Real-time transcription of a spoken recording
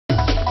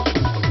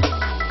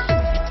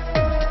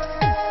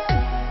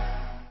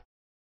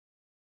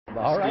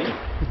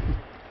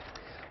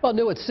Well,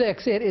 new at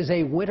 6, it is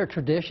a winter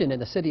tradition in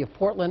the city of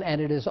Portland,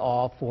 and it is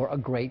all for a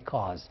great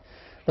cause.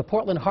 The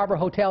Portland Harbor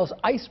Hotel's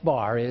Ice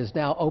Bar is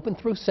now open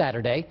through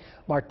Saturday.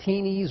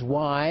 Martinis,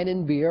 wine,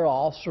 and beer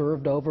all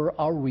served over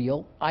a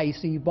real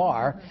icy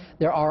bar.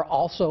 There are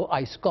also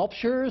ice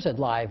sculptures and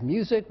live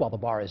music while the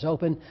bar is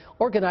open.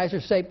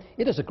 Organizers say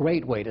it is a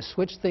great way to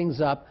switch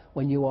things up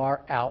when you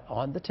are out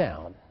on the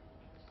town.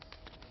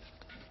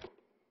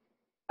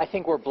 I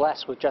think we're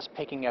blessed with just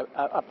picking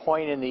a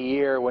point in the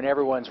year when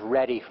everyone's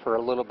ready for a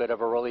little bit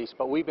of a release.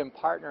 But we've been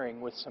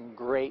partnering with some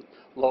great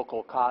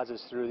local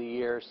causes through the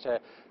years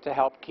to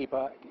help keep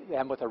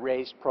them with a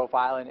raised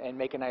profile and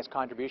make a nice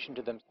contribution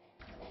to them.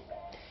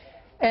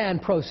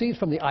 And proceeds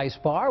from the Ice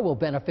Bar will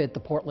benefit the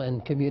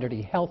Portland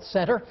Community Health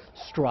Center,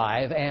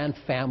 Strive, and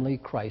Family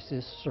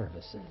Crisis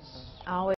Services.